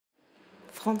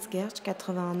Franz Gertsch,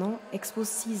 81 ans, expose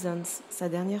Seasons, sa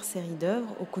dernière série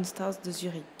d'œuvres, au Kunsthaus de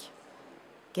Zurich.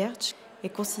 Gertsch est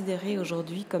considéré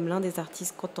aujourd'hui comme l'un des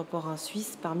artistes contemporains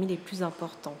suisses parmi les plus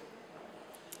importants.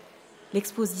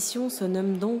 L'exposition se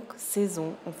nomme donc «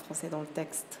 Saison » en français dans le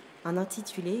texte, un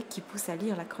intitulé qui pousse à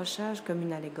lire l'accrochage comme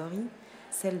une allégorie,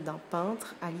 celle d'un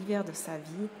peintre à l'hiver de sa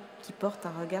vie qui porte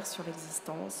un regard sur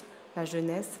l'existence, la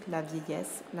jeunesse, la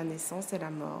vieillesse, la naissance et la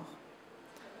mort.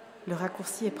 Le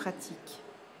raccourci est pratique.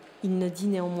 Il ne dit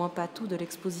néanmoins pas tout de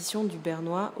l'exposition du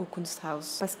Bernois au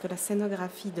Kunsthaus, parce que la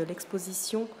scénographie de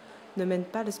l'exposition ne mène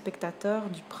pas le spectateur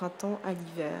du printemps à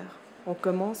l'hiver. On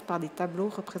commence par des tableaux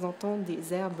représentant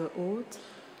des herbes hautes.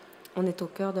 On est au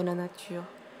cœur de la nature,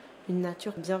 une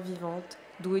nature bien vivante,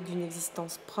 douée d'une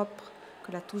existence propre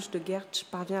que la touche de Gertsch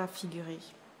parvient à figurer.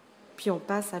 Puis on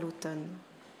passe à l'automne,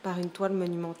 par une toile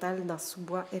monumentale d'un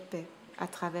sous-bois épais. À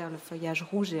travers le feuillage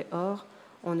rouge et or,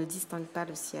 on ne distingue pas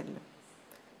le ciel.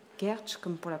 Gertsch,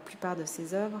 comme pour la plupart de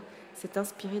ses œuvres, s'est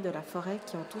inspiré de la forêt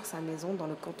qui entoure sa maison dans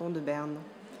le canton de Berne.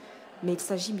 Mais il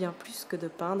s'agit bien plus que de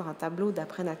peindre un tableau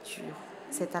d'après nature.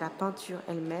 C'est à la peinture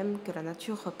elle-même que la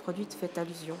nature reproduite fait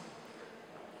allusion.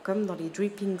 Comme dans les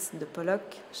drippings de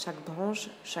Pollock, chaque branche,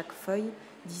 chaque feuille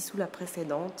dissout la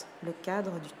précédente, le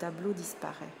cadre du tableau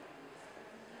disparaît.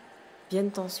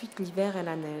 Viennent ensuite l'hiver et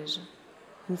la neige,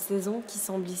 une saison qui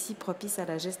semble ici propice à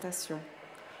la gestation.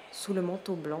 Sous le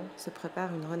manteau blanc se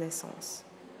prépare une renaissance.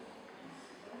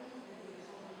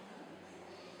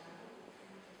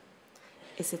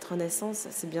 Et cette renaissance,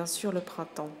 c'est bien sûr le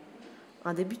printemps.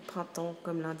 Un début de printemps,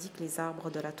 comme l'indiquent les arbres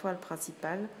de la toile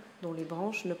principale, dont les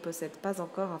branches ne possèdent pas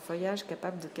encore un feuillage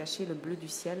capable de cacher le bleu du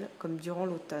ciel, comme durant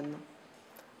l'automne.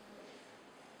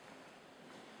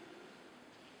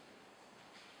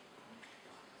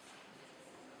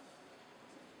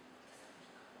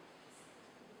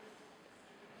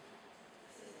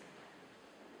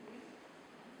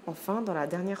 Enfin, dans la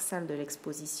dernière salle de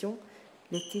l'exposition,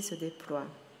 l'été se déploie.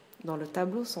 Dans le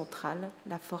tableau central,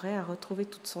 la forêt a retrouvé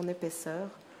toute son épaisseur,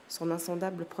 son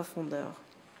insondable profondeur.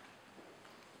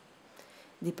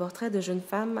 Des portraits de jeunes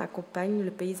femmes accompagnent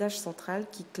le paysage central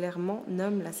qui clairement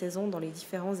nomme la saison dans les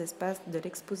différents espaces de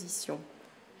l'exposition.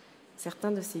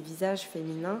 Certains de ces visages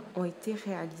féminins ont été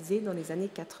réalisés dans les années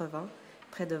 80,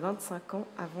 près de 25 ans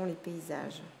avant les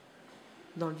paysages.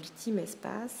 Dans l'ultime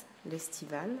espace,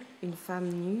 l'estival, une femme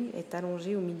nue est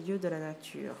allongée au milieu de la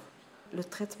nature. Le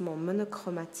traitement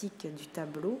monochromatique du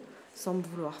tableau semble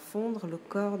vouloir fondre le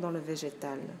corps dans le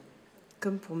végétal,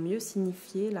 comme pour mieux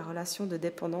signifier la relation de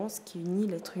dépendance qui unit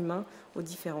l'être humain aux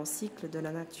différents cycles de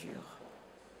la nature.